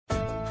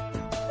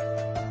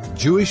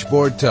Jewish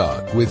Board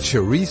Talk with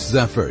Charisse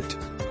Zeffert.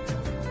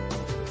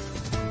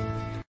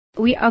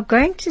 We are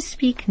going to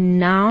speak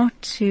now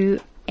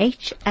to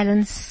H.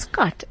 Alan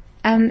Scott.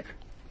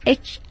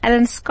 H.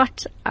 Alan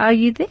Scott, are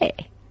you there?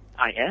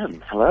 I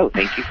am. Hello.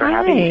 Thank you for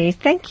having me. Hi,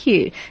 thank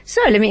you.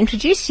 So let me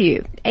introduce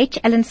you. H.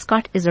 Alan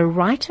Scott is a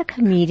writer,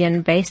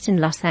 comedian based in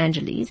Los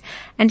Angeles,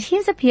 and he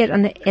has appeared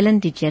on the Ellen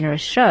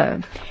DeGeneres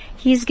show.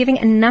 He's giving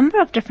a number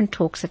of different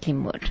talks at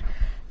Limud.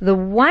 The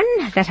one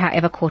that,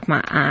 however, caught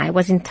my eye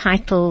was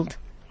entitled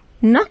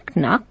Knock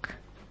Knock,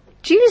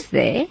 Jews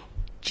There,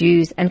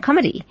 Jews and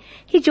Comedy.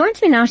 He joins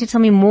me now to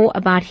tell me more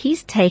about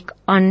his take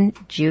on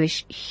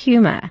Jewish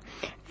humor.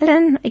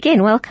 Alan,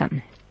 again,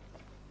 welcome.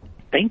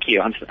 Thank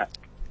you.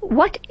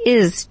 What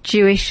is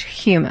Jewish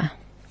humor?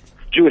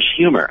 Jewish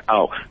humor.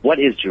 Oh, what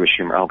is Jewish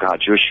humor? Oh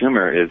God, Jewish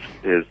humor is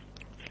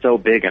so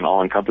big and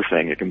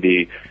all-encompassing. It can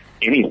be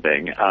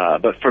anything.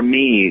 But for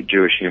me,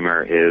 Jewish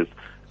humor is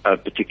a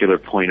particular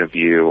point of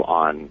view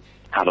on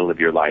how to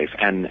live your life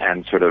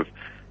and sort of,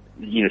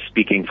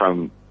 speaking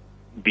from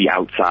the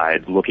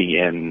outside, looking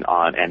in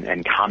on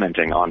and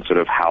commenting on sort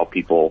of how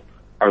people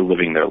are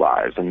living their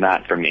lives. And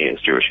that for me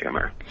is Jewish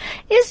humor.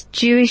 Is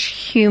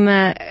Jewish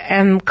humor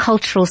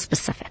cultural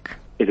specific?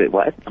 Is it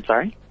what? I'm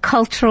sorry?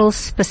 Cultural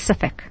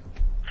specific.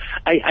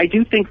 I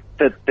do think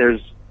that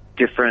there's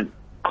different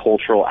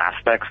cultural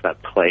aspects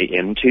that play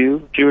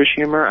into Jewish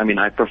humor. I mean,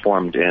 I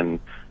performed in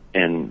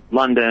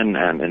London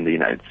and in the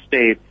United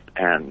States,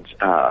 and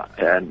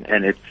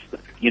it's,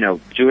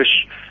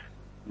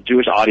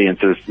 Jewish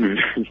audiences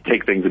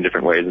take things in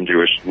different ways, and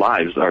Jewish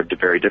lives are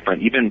very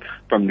different, even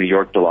from New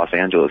York to Los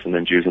Angeles and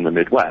then Jews in the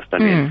Midwest. I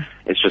mean,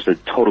 it's just a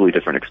totally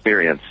different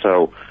experience.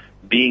 So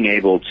being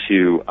able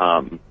to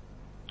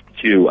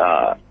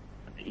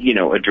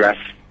address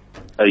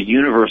a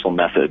universal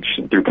message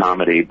through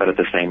comedy, but at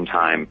the same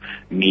time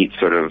meet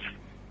sort of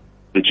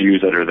the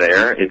Jews that are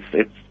there,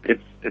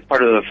 it's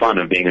part of the fun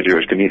of being a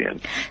Jewish comedian.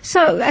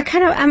 So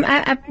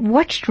I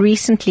watched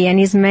recently, and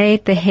he's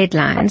made the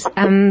headlines,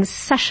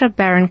 Sacha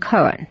Baron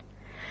Cohen,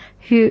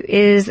 who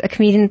is a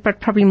comedian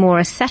but probably more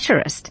a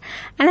satirist.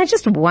 And I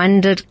just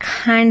wondered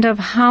kind of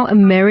how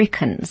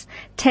Americans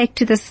take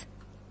to this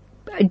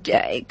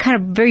kind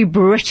of very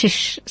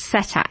British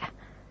satire.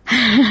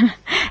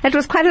 It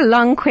was quite a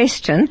long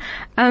question.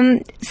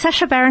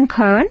 Sacha Baron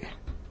Cohen,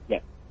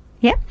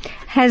 yeah,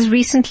 has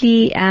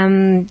recently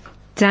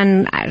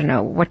done, I don't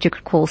know, what you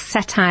could call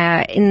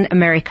satire in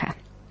America.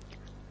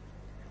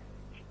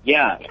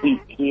 Yeah,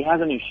 he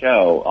has a new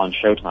show on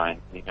Showtime in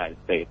the United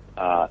States,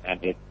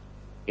 and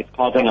it's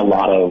causing a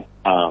lot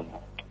of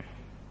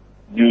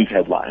news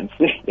headlines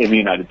in the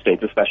United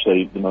States,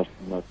 especially the most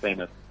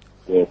famous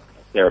with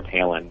Sarah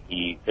Palin.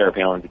 Sarah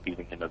Palin's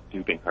accusing him of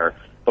duping her.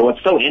 But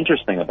what's so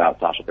interesting about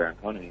Sacha Baron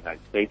Cohen in the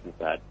United States is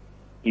that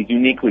he's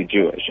uniquely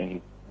Jewish, and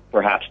he's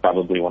perhaps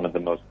probably one of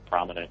the most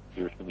prominent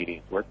Jewish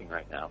comedians working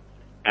right now.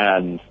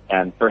 And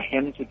for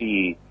him to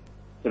be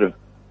sort of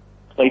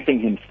placing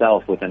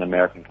himself within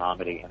American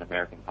comedy and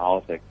American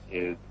politics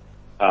is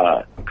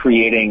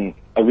creating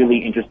a really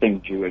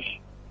interesting Jewish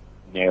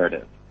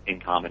narrative in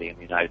comedy in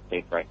the United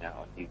States right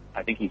now. And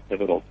I think he's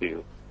pivotal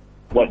to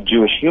what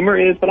Jewish humor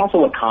is, but also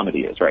what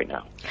comedy is right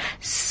now.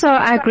 So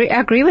I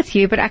agree with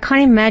you, but I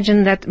can't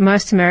imagine that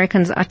most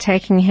Americans are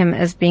taking him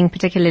as being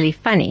particularly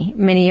funny.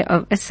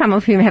 Some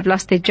of whom have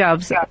lost their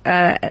jobs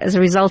as a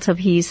result of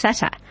his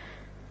satire.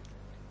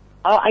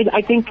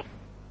 I think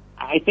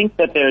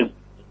that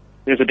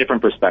there's a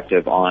different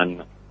perspective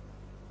on.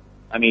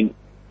 I mean,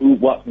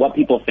 what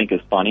people think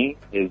is funny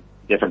is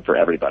different for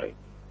everybody,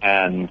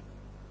 and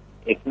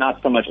it's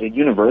not so much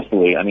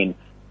universally. I mean,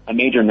 a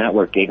major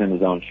network gave him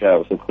his own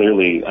show, so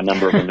clearly a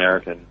number of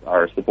Americans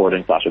are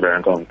supporting Sacha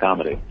Baron Cohen's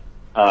comedy.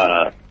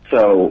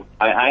 So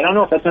I don't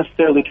know if that's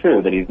necessarily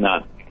true, that he's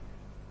not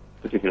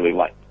particularly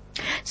liked.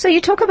 So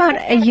you talk about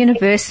a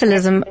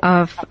universalism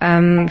of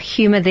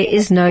humor. There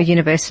is no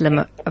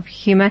universalism of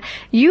humor.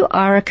 You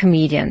are a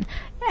comedian.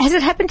 Has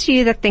it happened to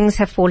you that things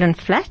have fallen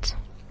flat?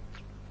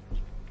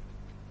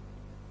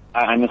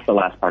 I missed the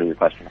last part of your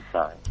question. I'm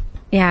sorry.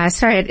 Yeah,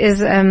 sorry. It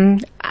is.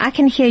 I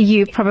can hear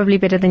you probably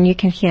better than you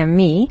can hear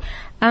me.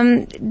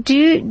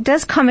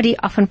 Does comedy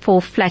often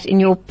fall flat in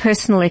your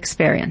personal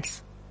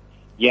experience?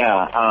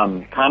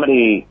 Yeah,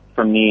 comedy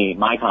for me,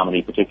 my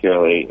comedy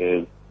particularly,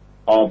 is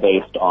all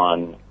based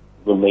on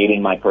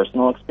relating my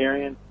personal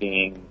experience,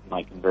 being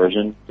my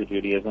conversion to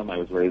Judaism. I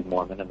was raised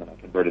Mormon and then I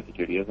converted to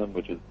Judaism,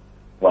 which is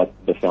what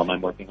the film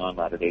I'm working on,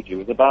 Latter-day Jew,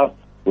 is about,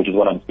 which is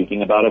what I'm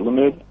speaking about at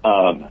Limud.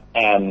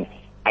 And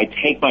I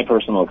take my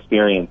personal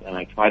experience and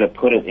I try to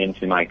put it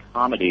into my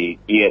comedy,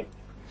 be it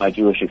my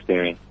Jewish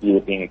experience, be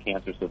it being a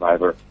cancer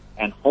survivor,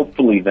 and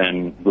hopefully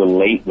then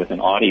relate with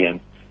an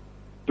audience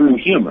through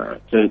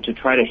humor to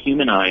try to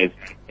humanize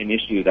an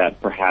issue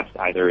that perhaps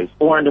either is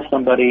foreign to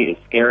somebody, is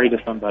scary to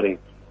somebody,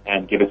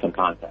 and give it some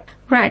context.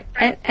 Right.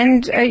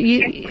 And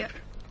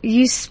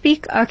you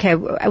speak, okay,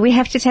 we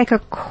have to take a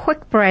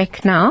quick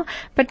break now,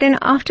 but then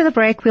after the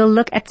break we'll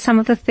look at some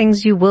of the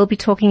things you will be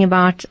talking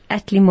about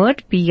at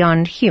Limud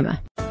beyond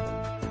humor.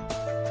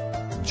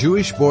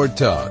 Jewish Board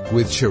Talk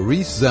with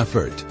Charisse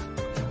Zeffert.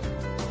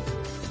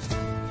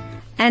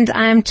 And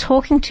I'm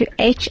talking to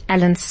H.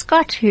 Alan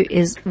Scott, who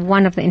is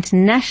one of the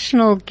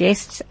international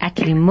guests at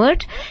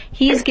Limud.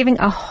 He is giving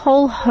a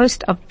whole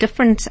host of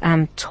different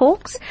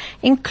talks,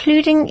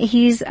 including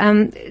his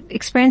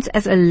experience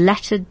as a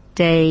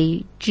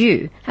latter-day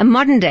Jew, a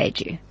modern-day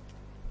Jew.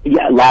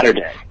 Yeah, latter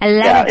day. A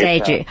latter-day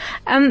Jew.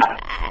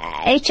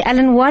 H.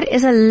 Alan, what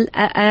is a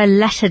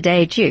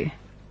latter-day Jew?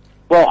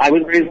 Well, I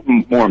was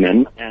raised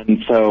Mormon,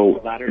 and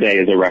so latter day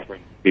is a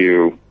reference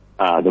to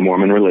the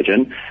Mormon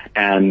religion,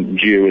 and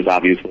Jew is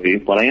obviously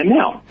what I am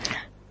now.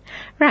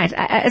 Right.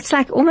 It's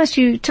like almost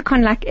you took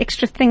on like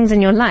extra things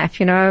in your life,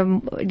 you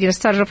know. You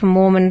started off a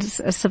Mormon,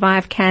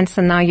 survived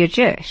cancer, now you're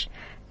Jewish.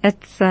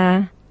 It's,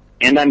 and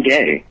I'm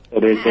gay, so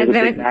there's a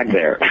big bag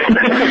there.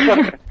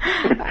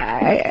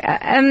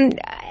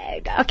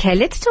 Okay,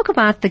 let's talk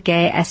about the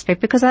gay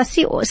aspect, because I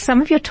see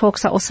some of your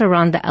talks are also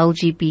around the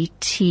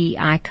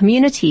LGBTI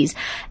communities.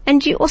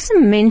 And you also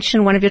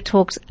mention one of your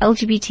talks,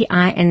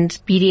 LGBTI and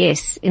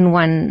BDS, in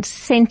one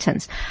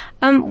sentence.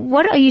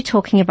 What are you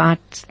talking about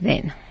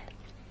then?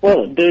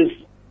 Well, there's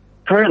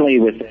currently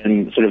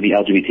within sort of the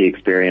LGBT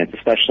experience,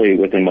 especially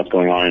within what's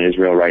going on in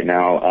Israel right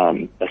now,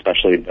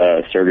 especially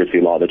the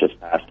surrogacy law that just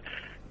passed,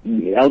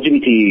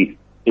 LGBT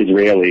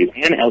Israelis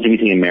and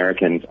LGBT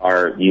Americans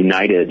are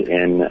united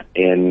in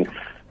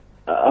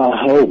a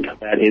hope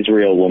that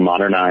Israel will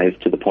modernize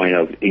to the point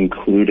of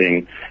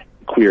including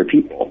queer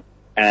people,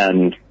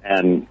 and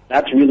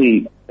that's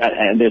really that.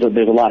 And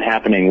there's a lot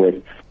happening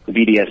with the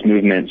BDS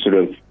movement. Sort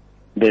of,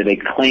 they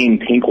claim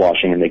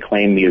pinkwashing, and they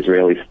claim the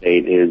Israeli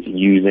state is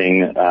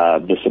using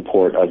the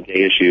support of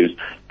gay issues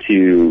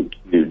to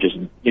just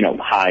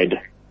hide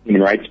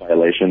human rights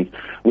violations,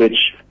 which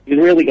the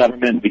Israeli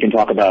government, we can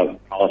talk about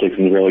politics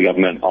in the Israeli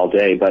government all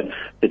day, but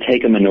to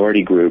take a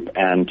minority group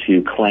and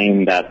to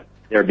claim that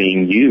they're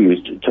being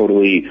used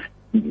totally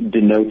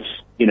denotes,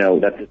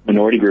 that the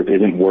minority group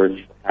isn't worth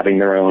having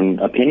their own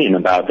opinion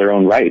about their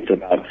own rights,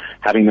 about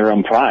having their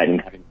own pride and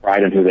having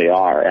pride in who they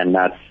are. And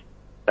that's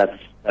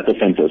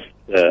offensive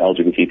to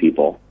LGBT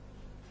people.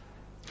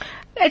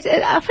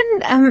 It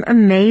often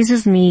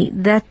amazes me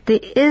that there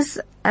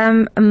is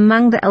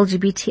among the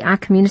LGBTI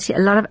community a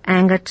lot of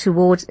anger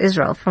towards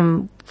Israel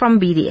from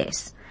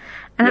BDS.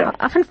 And yeah.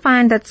 I often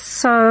find that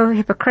so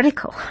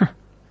hypocritical.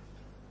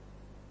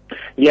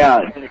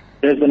 Yeah,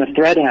 there's been a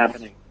thread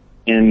happening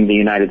in the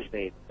United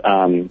States,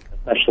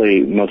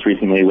 especially most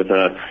recently with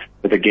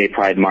a gay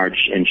pride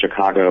march in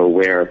Chicago,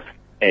 where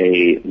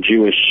a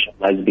Jewish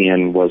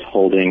lesbian was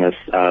holding a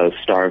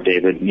Star of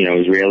David,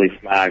 Israeli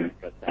flag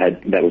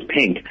that was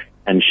pink,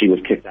 and she was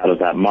kicked out of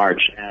that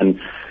march. And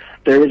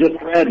there is a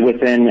thread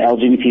within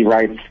LGBT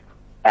rights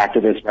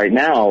activists right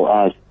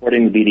now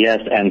supporting the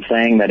BDS and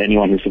saying that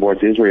anyone who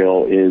supports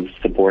Israel is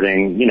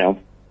supporting,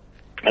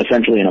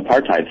 essentially an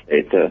apartheid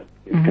state,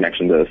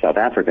 connection to South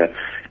Africa.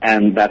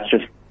 And that's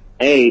just,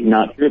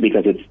 not true,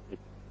 because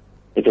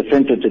it's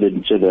offensive to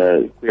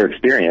the queer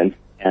experience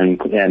and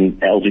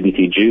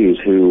LGBT Jews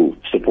who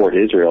support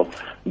Israel.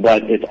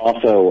 But it's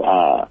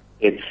also,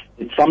 it's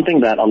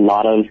something that a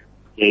lot of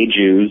gay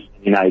Jews in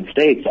the United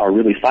States are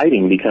really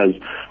fighting, because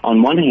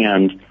on one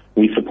hand,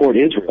 we support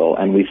Israel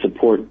and we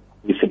support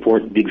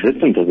the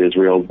existence of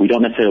Israel. We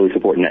don't necessarily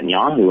support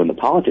Netanyahu and the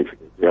politics of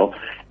Israel,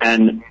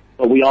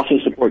 but we also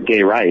support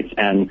gay rights,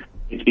 and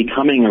it's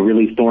becoming a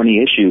really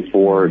thorny issue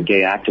for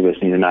gay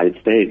activists in the United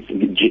States,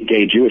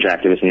 gay Jewish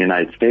activists in the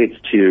United States,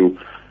 to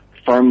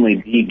firmly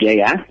be gay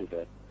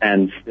activists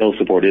and still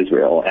support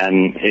Israel.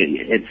 And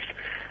it's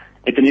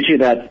an issue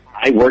that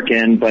I work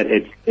in, but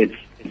it's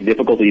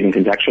difficult to even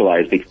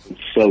contextualize because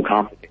it's so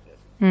complicated.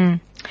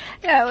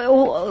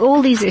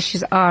 All these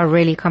issues are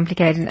really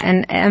complicated.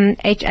 And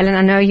H. Alan,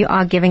 I know you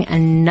are giving a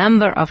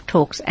number of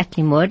talks at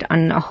Limud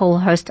on a whole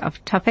host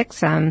of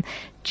topics,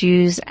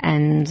 Jews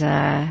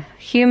and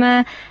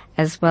humour,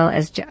 as well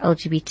as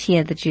LGBT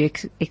and the Jew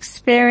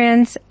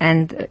experience,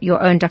 and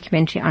your own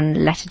documentary on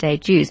latter-day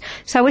Jews.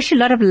 So I wish you a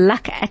lot of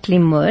luck at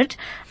Limud.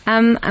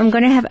 I'm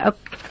going to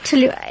tell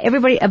you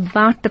everybody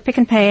about the Pick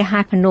and Pay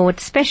Hyper Nord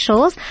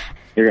specials.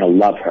 You're going to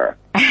love her.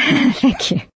 Thank you.